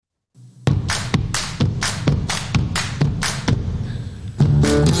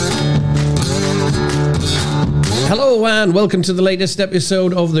Hello and welcome to the latest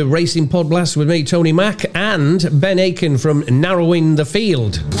episode of the Racing Podblast with me, Tony Mack, and Ben Aiken from Narrowing the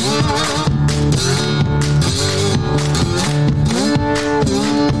Field.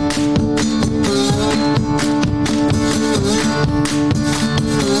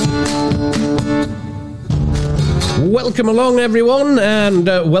 Welcome along, everyone, and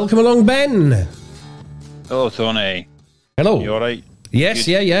welcome along, Ben. Hello, Tony. Hello. You all right? Yes,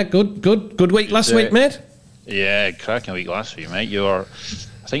 Good. yeah. Good week last week, mate. Yeah, cracking week last week, mate. I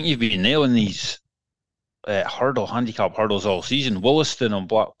think you've been nailing these handicap hurdles all season. Williston and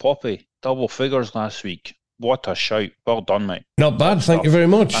Black Poppy, double figures last week. What a shout. Well done, mate. Not bad, thank you very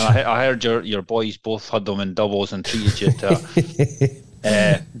much. And I heard your boys both had them in doubles and treated you to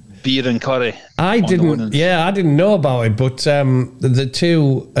beer and curry. I didn't know about it, but the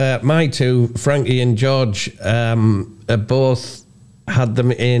two, my two, Frankie and George, both had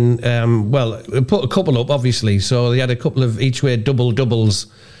them in, put a couple up, obviously, so they had a couple of each way doubles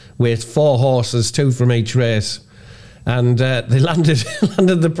with 4 horses, 2 from each race, and they landed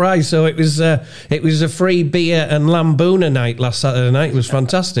the prize. So it was a free beer and Lambooner night last Saturday night. It was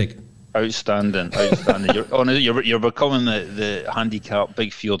fantastic. Outstanding. You're becoming the handicap,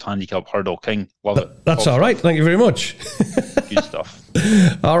 big field handicap hurdle king. Love it. That's all right. Thank you very much. Good stuff.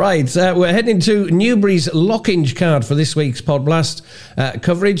 All right, we're heading to Newbury's Lockinge card for this week's Podblast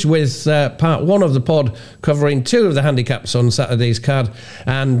coverage, with part 1 of the pod covering 2 of the handicaps on Saturday's card,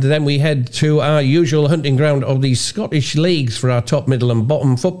 and then we head to our usual hunting ground of the Scottish Leagues for our top, middle and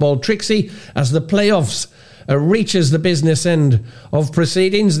bottom football Trixie as the playoffs reaches the business end of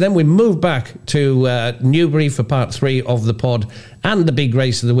proceedings. Then we move back to Newbury for part 3 of the pod and the big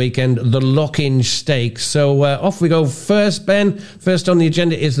race of the weekend, the Lockinge Stakes. So off we go first, Ben. First on the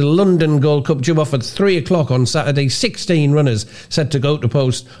agenda is the London Gold Cup, due off at 3 o'clock on Saturday. 16 runners set to go to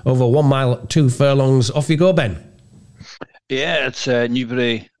post over 1 mile, 2 furlongs. Off you go, Ben. Yeah, it's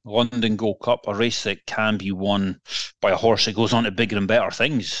Newbury London Gold Cup, a race that can be won by a horse that goes on to bigger and better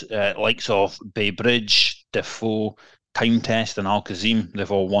things, likes of Bay Bridge, Defoe, Time Test and Al-Kazim.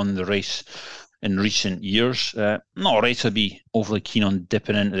 They've all won the race in recent years. Not a race I'd be overly keen on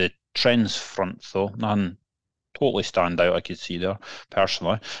dipping into the trends front, though. Nothing totally stand out I could see there,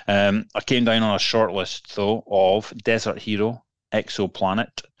 personally. I came down on a short list, though, of Desert Hero,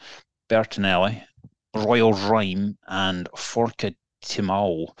 Exoplanet, Bertinelli, Royal Rhyme and Forca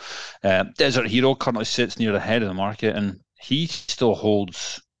Timao. Desert Hero currently sits near the head of the market, and he still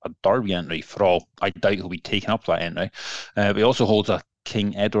holds a Derby entry for all. I doubt he'll be taking up that entry. But he also holds a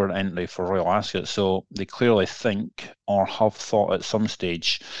King Edward entry for Royal Ascot, so they clearly think, or have thought at some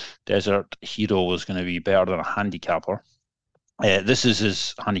stage, Desert Hero was going to be better than a handicapper. This is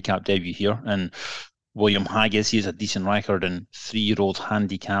his handicap debut here, and William Haggis, he has a decent record in 3-year-old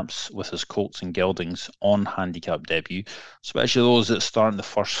handicaps with his colts and geldings on handicap debut, especially those that start in the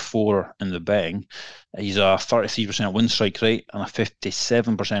first 4 in the betting. He's a 33% win strike rate and a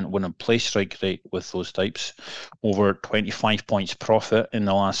 57% win and place strike rate with those types, over 25 points profit in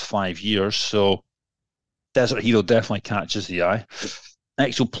the last 5 years. So Desert Hero definitely catches the eye.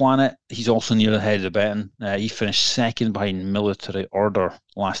 Exoplanet, he's also near the head of the betting. He finished second behind Military Order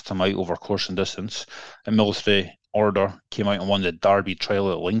last time out over course and distance. And Military Order came out and won the Derby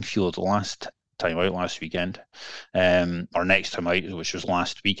Trial at Lingfield last time out, last weekend. Or next time out, which was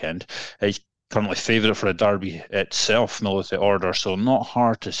last weekend. He's currently favourite for the Derby itself, Military Order, so not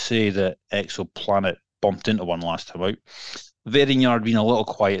hard to say that Exoplanet bumped into one last time out. Verignyard being a little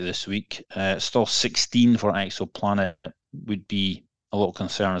quiet this week. Still 16 for Exoplanet would be a little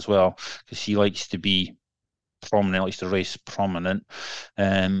concern as well, because he likes to be prominent, likes to race prominent.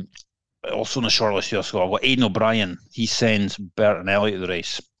 Also on the short list here, I've got Aidan O'Brien. He sends Bertinelli to the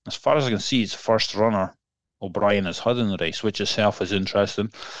race. As far as I can see, it's the first runner O'Brien has had in the race, which itself is interesting.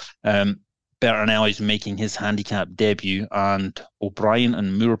 Bertinelli's making his handicap debut, and O'Brien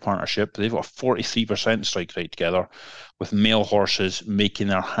and Moore partnership, they've got a 43% strike rate together, with male horses making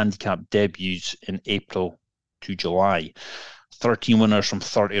their handicap debuts in April to July. 13 winners from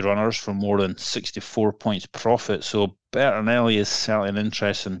 30 runners for more than 64 points profit. So Bertinelli is certainly an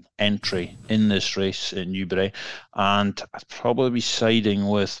interesting entry in this race in Newbury, and I'd probably be siding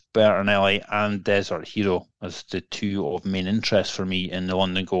with Bertinelli and Desert Hero as the 2 of main interest for me in the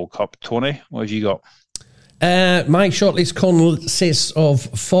London Gold Cup. Tony, what have you got? My shortlist consists of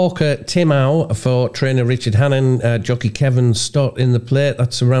Forca Timao for trainer Richard Hannon, jockey Kevin Stott in the plate.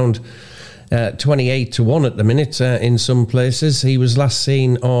 That's around 28 to 1 at the minute in some places. He was last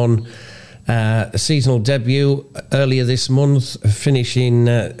seen on A seasonal debut earlier this month, finishing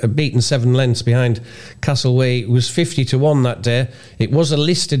beaten 7 lengths behind Castleway. It was 50-1 that day. It was a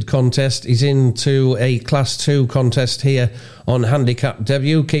listed contest. He's into a Class 2 contest here on handicap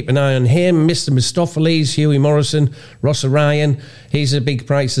debut. Keep an eye on him. Mr. Mistopheles, Hughie Morrison, Ross Orion. He's a big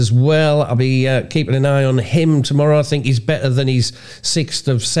price as well. I'll be keeping an eye on him tomorrow. I think he's better than his 6th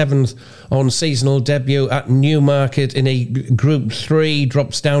of 7th on seasonal debut at Newmarket in a Group 3.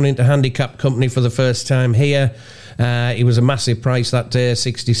 Drops down into handicap company for the first time here. He was a massive price that day,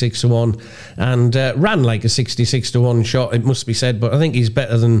 66-1, and ran like a 66-1 shot, it must be said, but I think he's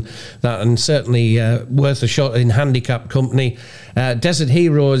better than that, and certainly worth a shot in handicap company. Desert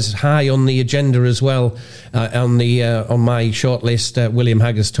Hero is high on the agenda as well, on my shortlist. William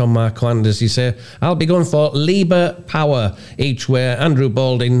Haggis, Tom Marquand, as you say. I'll be going for Lieber Power each way. Andrew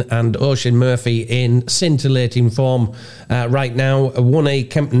Balding and Ocean Murphy in scintillating form right now. Won a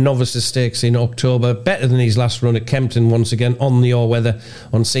Kempton Novices Stakes in October, better than his last run at Kempton once again on the all-weather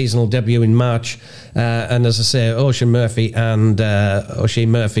on seasonal debut in March. And as I say, Ocean Murphy and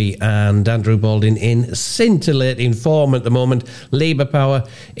Andrew Balding in scintillating form at the moment. Lieber Power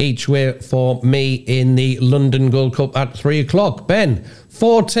each way for me in the London Gold Cup at 3 o'clock. Ben,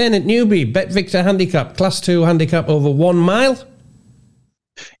 4:10 at Newbury. Bet Victor handicap, Class 2 handicap over 1 mile.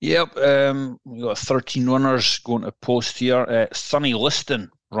 Yep, we've got 13 runners going to post here. Sonny Liston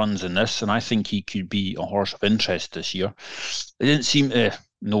runs in this, and I think he could be a horse of interest this year. They didn't seem to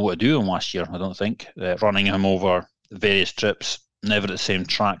know what to do him last year, I don't think. Running him over various trips, never at the same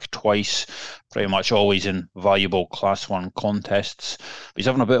track twice, pretty much always in valuable Class 1 contests. But he's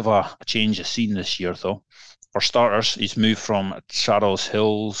having a bit of a change of scene this year, though. For starters, he's moved from Charles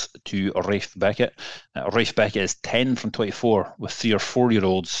Hills to Rafe Beckett. Rafe Beckett is 10 from 24, with 3 or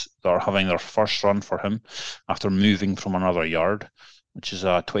 4-year-olds that are having their first run for him after moving from another yard, which is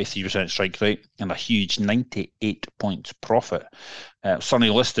a 23% strike rate and a huge 98 points profit. Sonny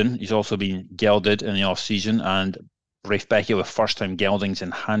Liston, he's also been gelded in the off-season, and Rafe Beckett with first-time geldings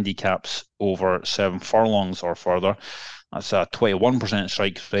and handicaps over 7 furlongs or further. That's a 21%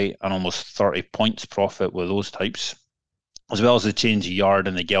 strike rate and almost 30 points profit with those types. As well as the change of yard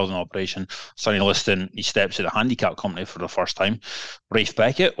in the gelding operation, Sonny Liston, he steps to the handicap company for the first time. Rafe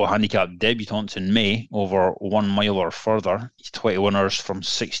Beckett will handicap debutants in May over 1 mile or further. He's 20 winners from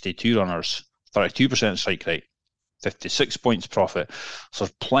 62 runners, 32% strike rate, 56 points profit. So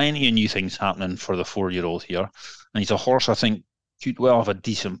there's plenty of new things happening for the 4-year-old here. And he's a horse I think could well have a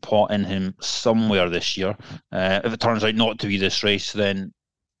decent pot in him somewhere this year. If it turns out not to be this race, then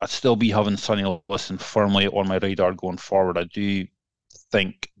I'd still be having Sonny Liston firmly on my radar going forward. I do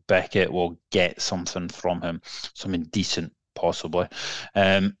think Beckett will get something from him, something decent possibly.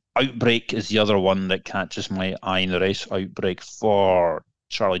 Outbreak is the other one that catches my eye in the race. Outbreak for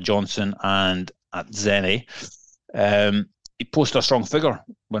Charlie Johnson and at Zenny. He posted a strong figure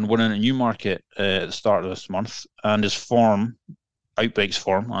when winning at Newmarket at the start of this month, and his form, Outbreak's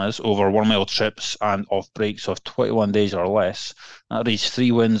form, is over 1 mile trips and off breaks of 21 days or less. That reached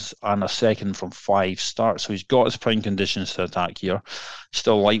 3 wins and a second from 5 starts. So he's got his prime conditions to attack here.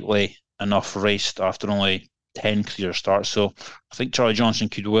 Still lightly enough raced after only 10 clear starts. So I think Charlie Johnson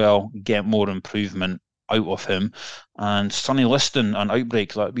could well get more improvement out of him. And Sonny Liston and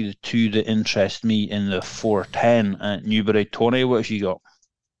Outbreak, that would be the 2 that interest me in the 4:10 at Newbury. Tony, what have you got?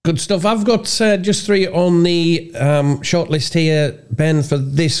 Good stuff. I've got just 3 on the shortlist here, Ben, for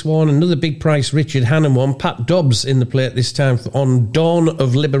this one. Another big price, Richard Hannon one. Pat Dobbs in the plate this time on Dawn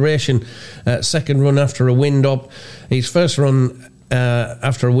of Liberation. Second run after a wind-up. His first run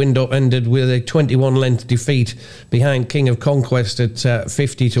after a wind-up ended with a 21-length defeat behind King of Conquest at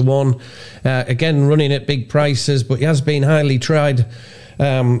 50-1. Again, running at big prices, but he has been highly tried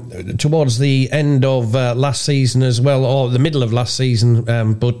towards the end of last season as well, or the middle of last season,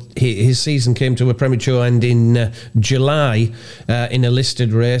 but his season came to a premature end in July in a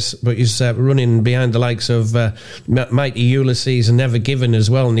listed race, but he's running behind the likes of Mighty Ulysses and Never Given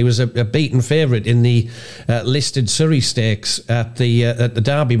as well, and he was a beaten favourite in the listed Surrey Stakes at the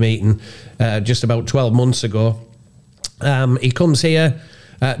Derby meeting just about 12 months ago. He comes here.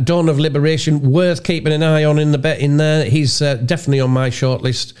 Dawn of Liberation, worth keeping an eye on in the bet in there. He's definitely on my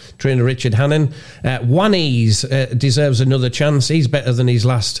shortlist. Trainer Richard Hannon. Wannies deserves another chance. He's better than his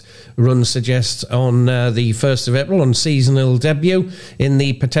last run suggests on the 1st of April on seasonal debut in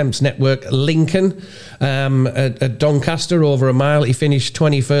the Potemps Network Lincoln at Doncaster over a mile. He finished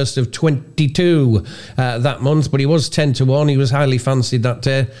 21st of 22 that month, but he was 10-1. He was highly fancied that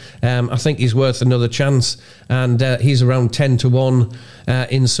day. I think he's worth another chance, and he's around 10-1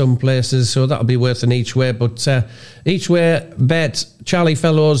 in some places, so that'll be worth an each way. But each way bet Charlie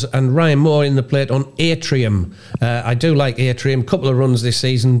Fellows and Ryan Moore in the plate on Atrium. I do like Atrium. Couple of runs this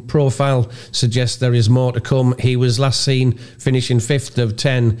season. Profile suggests there is more to come. He was last seen finishing 5th of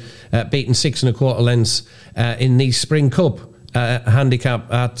 10, beaten 6 1/4 lengths in the Spring Cup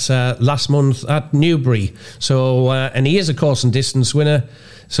handicap at last month at Newbury. So and he is a course and distance winner.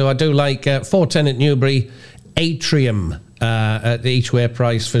 So I do like 410 at Newbury, Atrium at the each way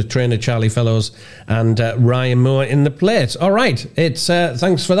price for trainer Charlie Fellows and Ryan Moore in the plate. All right, it's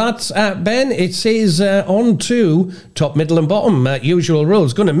thanks for that, Ben. It is on to top, middle and bottom. Usual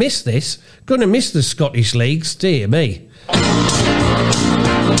rules. Going to miss this. Going to miss the Scottish Leagues. Dear me.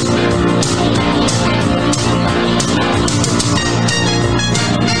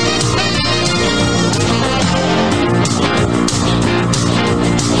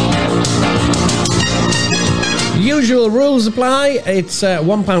 Usual rules apply. It's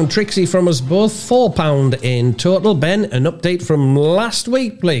 £1 Trixie from us both, £4 in total. Ben, an update from last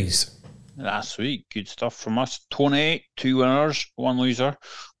week, please. Last week, good stuff from us. Tony, 2 winners, 1 loser,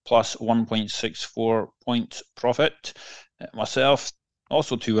 plus 1.64 points profit. Myself,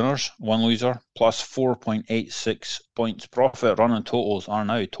 also 2 winners, 1 loser, plus 4.86 points profit. Running totals are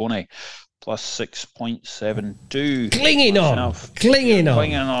now Tony, plus 6.72. Clinging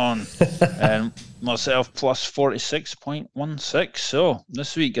on. And myself, plus 46.16. So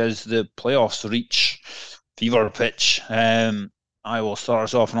this week, as the playoffs reach fever pitch, I will start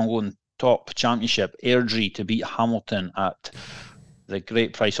us off and I'm going top championship. Airdrie to beat Hamilton at the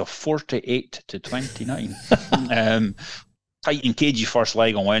great price of 48 to 29. Tight and cagey first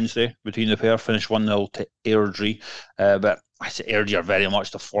leg on Wednesday between the pair, finished 1-0 to Airdrie. But I say Airdrie are very much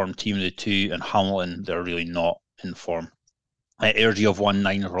the form team of the two, and Hamilton, they're really not in form. Airdrie have won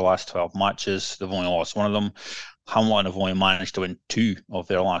 9 of their last 12 matches. They've only lost 1 of them. Hamilton have only managed to win 2 of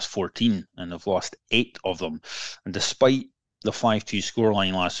their last 14, and they've lost 8 of them. And despite the 5-2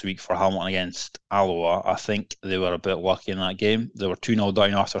 scoreline last week for Hamilton against Alloa, I think they were a bit lucky in that game. They were 2-0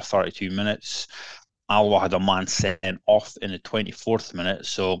 down after 32 minutes. Alloa had a man sent off in the 24th minute,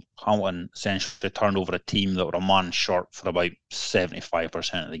 so Hamilton essentially turned over a team that were a man short for about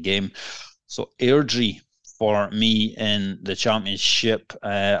 75% of the game. So Airdrie for me in the championship,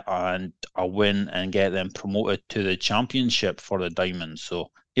 and a win and get them promoted to the championship for the Diamonds.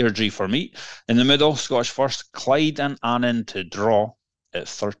 So Airdrie for me. In the middle, Scottish first, Clyde and Annan to draw at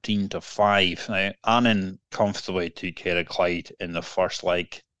 13 to 5. Now, Annan comfortably took care of Clyde in the first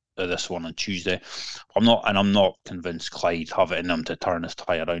leg of this one on Tuesday. I'm not convinced Clyde have it in them to turn this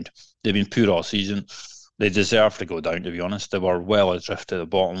tie around. They've been poor all season. They deserve to go down, to be honest. They were well adrift at the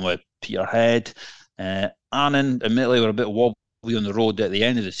bottom with Peterhead. Annan, admittedly, were a bit wobbly on the road at the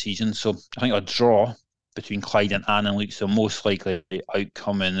end of the season, so I think a draw between Clyde and Annan looks the most likely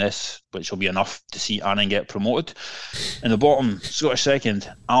outcome in this, which will be enough to see Annan get promoted. In the bottom, Scottish second,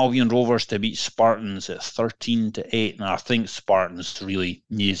 Albion Rovers to beat Spartans at 13 to 8. Now, I think Spartans really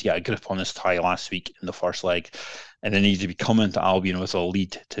needed to get a grip on this tie last week in the first leg, and they need to be coming to Albion with a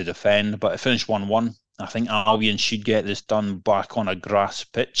lead to defend. But it finished 1-1. I think Albion should get this done back on a grass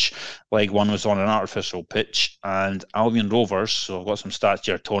pitch. Leg 1 was on an artificial pitch, and Albion Rovers, so I've got some stats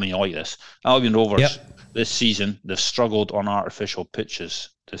here, Tony, you like this. Albion Rovers, this season, they've struggled on artificial pitches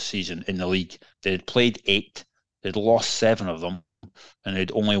this season in the league. They'd played 8, they'd lost 7 of them, and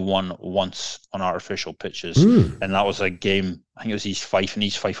they'd only won once on artificial pitches. And that was a game, I think it was East Fife, and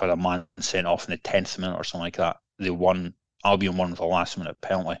East Fife had a man sent off in the 10th minute or something like that. Albion won with a last minute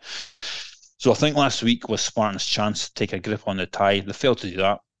penalty. So I think last week was Spartans' chance to take a grip on the tie. They failed to do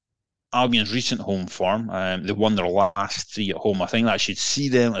that. Albion's recent home form, they won their last 3 at home. I think that should see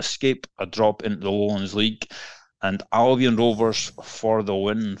them escape a drop into the Lowlands League. And Albion Rovers for the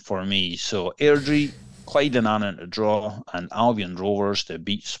win for me. So Airdrie, Clyde and Annan to draw, and Albion Rovers to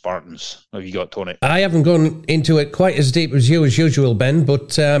beat Spartans. What have you got, Tony? I haven't gone into it quite as deep as you as usual, Ben,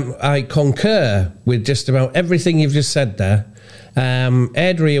 but I concur with just about everything you've just said there.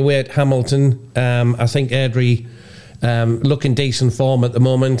 Airdrie away at Hamilton. I think Airdrie look in decent form at the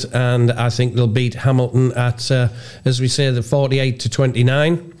moment, and I think they'll beat Hamilton at, as we say, the 48 to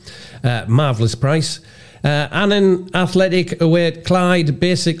 29. Marvellous price. Annan Athletic away at Clyde.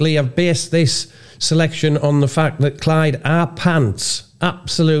 Basically, I've based this selection on the fact that Clyde are pants,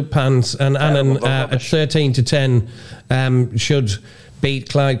 absolute pants, and Annan at 13 to 10 should beat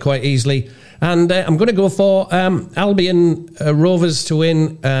Clyde quite easily. And I'm going to go for Albion Rovers to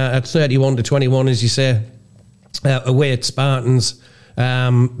win at 31 to 21, as you say, away at Spartans.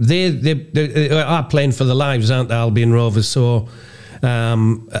 They are playing for their lives, aren't they, Albion Rovers? So,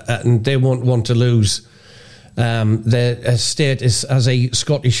 and they won't want to lose their status as a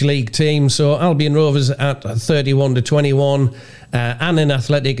Scottish League team. So Albion Rovers at 31-21, Annan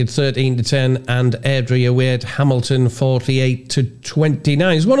Athletic at 13-10, and Airdrie away at Hamilton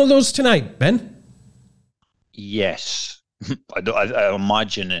 48-29. Is one of those tonight, Ben? Yes. I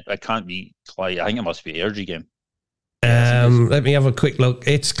imagine it. It can't be Clyde. I think it must be Airdrie game. Let me have a quick look.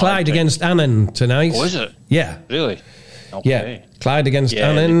 It's Clyde against Annan tonight. Oh, is it? Yeah. Really? Okay. Yeah. Clyde against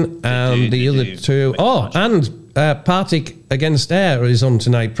Annan, and the other two. Oh, and Partick against Ayr is on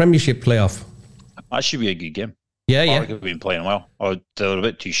tonight. Premiership playoff. That should be a good game. Yeah, Partick have been playing well. Oh, they were a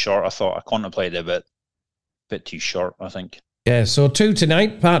bit too short. I thought I contemplated a bit too short, I think. Yeah, so 2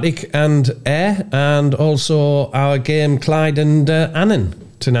 tonight, Partick and Ayr, and also our game Clyde and Annan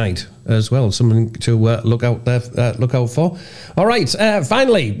tonight as well. Something to look out for. All right,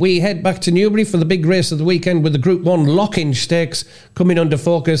 finally, we head back to Newbury for the big race of the weekend with the Group 1 Lockinge Stakes coming under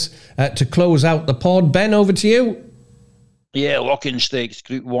focus to close out the pod. Ben, over to you. Yeah, Lockinge Stakes,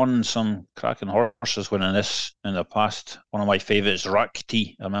 Group 1, some cracking horses winning this in the past. One of my favourites,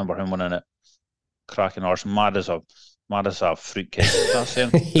 Rakti. I remember him winning it. Cracking horse, mad as a fruitcake. Is that saying?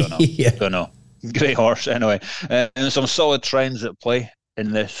 Don't know. Yeah. Don't know. Great horse, anyway. And some solid trends at play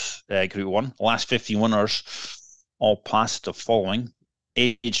in this Group 1. The last 15 winners all passed the following: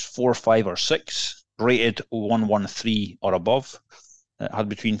 aged 4, 5 or 6, rated 113 or above, had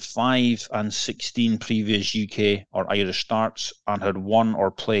between 5 and 16 previous UK or Irish starts, and had won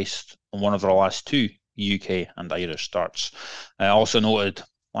or placed on one of their last 2 UK and Irish starts. Also noted,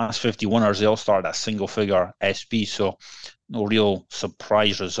 last 50 winners, they all started at single figure SB, so no real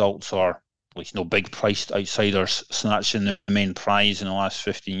surprise results, or at least no big priced outsiders snatching the main prize in the last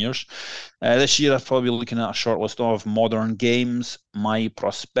 15 years. This year, I'm probably looking at a short list of Modern Games, My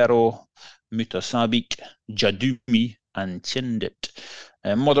Prospero, Mutasabik, Jadumi, and Chindit.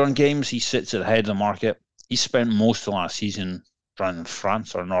 Modern Games, he sits at the head of the market. He spent most of last season around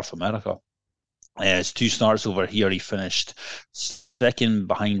France or North America. His 2 starts over here, he finished second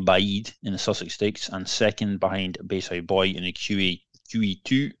behind Baid in the Sussex Stakes and second behind Bayside Boy in the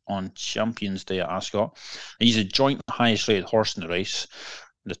QE2 on Champions Day at Ascot. He's a joint highest rated horse in the race.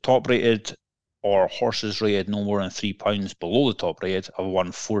 The top rated, or horses rated no more than £3 below the top rated, have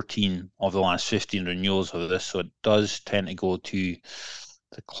won 14 of the last 15 renewals of this, so it does tend to go to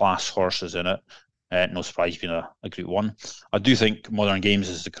the class horses in it. No surprise being a Group 1. I do think Modern Games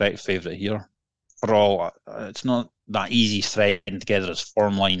is the correct favourite here. For all, it's not that easy threading together his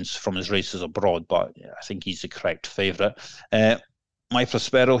form lines from his races abroad, but I think he's the correct favourite. My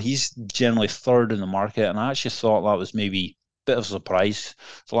Prospero, he's generally third in the market, and I actually thought that was maybe a bit of a surprise.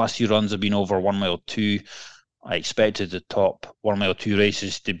 The last 2 runs have been over 1 mile 2. I expected the top 1 mile 2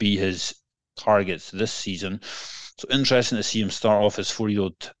 races to be his targets this season. So interesting to see him start off his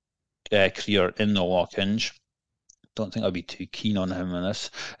 4-year-old career in the Lockinge. Don't think I'd be too keen on him in this.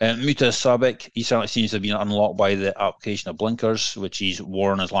 Muta Sabik, he certainly seems to have been unlocked by the application of blinkers, which he's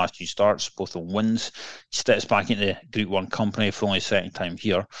worn his last 2 starts, both in wins. He steps back into Group 1 company for only a second time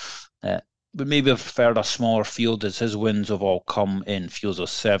here. But maybe I've preferred a smaller field, as his wins have all come in fields of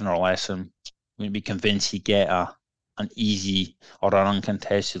 7 or less, and wouldn't be convinced he'd get an easy or an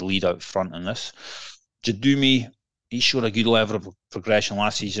uncontested lead out front in this. Jadumi, he showed a good level of progression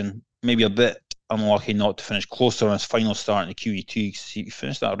last season, maybe a bit unlucky not to finish closer on his final start in the QE2 because he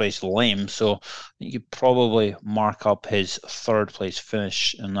finished that race lame, so you could probably mark up his 3rd place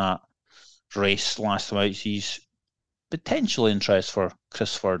finish in that race last time out. He's potentially interest for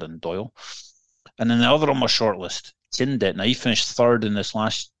Crisford and Doyle. And then the other on my short list, Chindit. Now he finished 3rd in this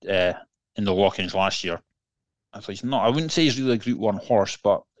last in the Lockinge last year. So he's not, I wouldn't say he's really a Group 1 horse,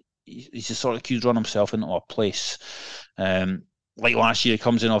 but he's the sort of kid run himself into a place. Like last year, he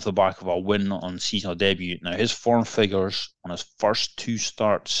comes in off the back of a win on seasonal debut. Now, his form figures on his first 2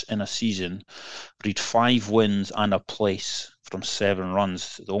 starts in a season read 5 wins and a place from 7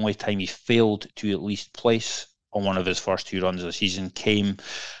 runs. The only time he failed to at least place on one of his first 2 runs of the season came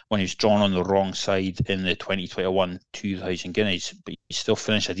when he was drawn on the wrong side in the 2021 2000 Guineas, but he still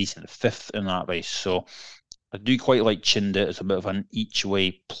finished a decent 5th in that race. So I do quite like Chindit as a bit of an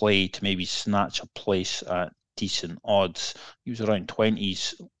each-way play to maybe snatch a place at decent odds. He was around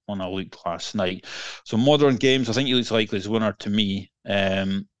 20s when I looked last night. So Modern Games, I think he looks likely as winner to me.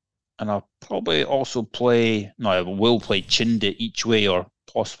 And I'll probably also I will play Chindit each way, or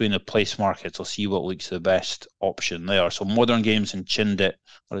possibly in the place markets. I'll see what looks the best option there. So Modern Games and Chindit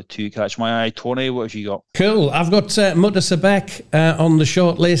are the 2 catch my eye. Tony, what have you got? Cool. I've got Mutasabek on the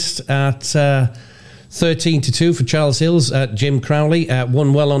short list at 13-2 for Charles Hills. Jim Crowley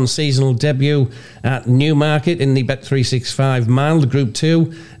won well on seasonal debut at Newmarket in the Bet365 Mile, the Group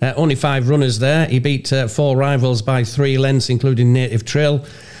 2. Only 5 runners there. He beat 4 rivals by 3 lengths, including Native Trail.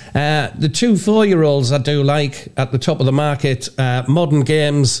 The 2 4-year-olds I do like at the top of the market, Modern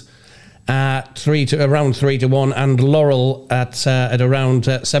Games around 3-1, and Laurel at around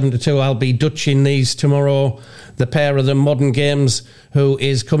 7-2. I'll be Dutching these tomorrow. The pair of them, Modern Games, who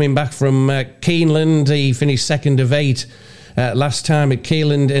is coming back from Keeneland. He finished 2nd of 8 last time at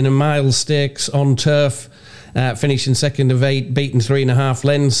Keeneland in a mile stakes on turf. Finishing 2nd of 8, beaten 3.5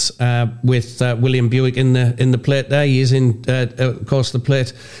 lengths with William Buick in the plate there. He is in, of course, the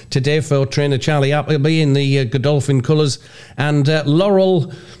plate today for trainer Charlie Appleby in the Godolphin colours. And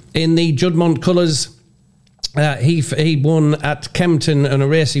Laurel in the Juddmonte colours. He won at Kempton in a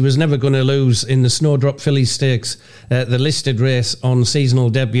race he was never going to lose in the Snowdrop Fillies Stakes, the listed race on seasonal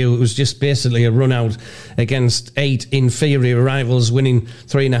debut. It was just basically a run out against 8 inferior rivals, winning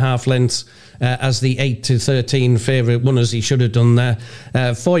 3.5 lengths as the 8-13 favourite, won as he should have done there.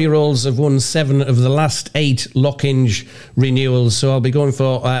 4-year-olds have won 7 of the last 8 Lockinge renewals, so I'll be going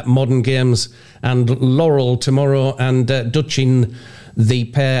for Modern Games and Laurel tomorrow, and Dutching the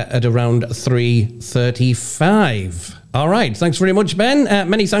pair at around 3:35. All right, thanks very much, Ben.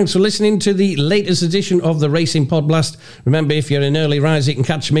 Many thanks for listening to the latest edition of the Racing Podblast. Remember, if you're an early riser, you can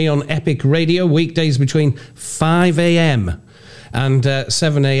catch me on Epic Radio weekdays between 5 a.m. and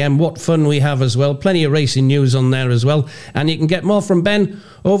 7 a.m. What fun we have as well. Plenty of racing news on there as well. And you can get more from Ben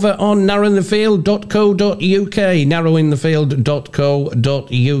over on narrowinthefield.co.uk,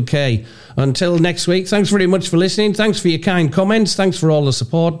 narrowinthefield.co.uk. Until next week, thanks very much for listening. Thanks for your kind comments. Thanks for all the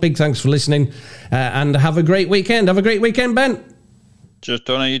support. Big thanks for listening. And have a great weekend. Have a great weekend, Ben. Cheers,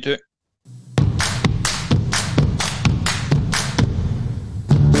 Tony. You too.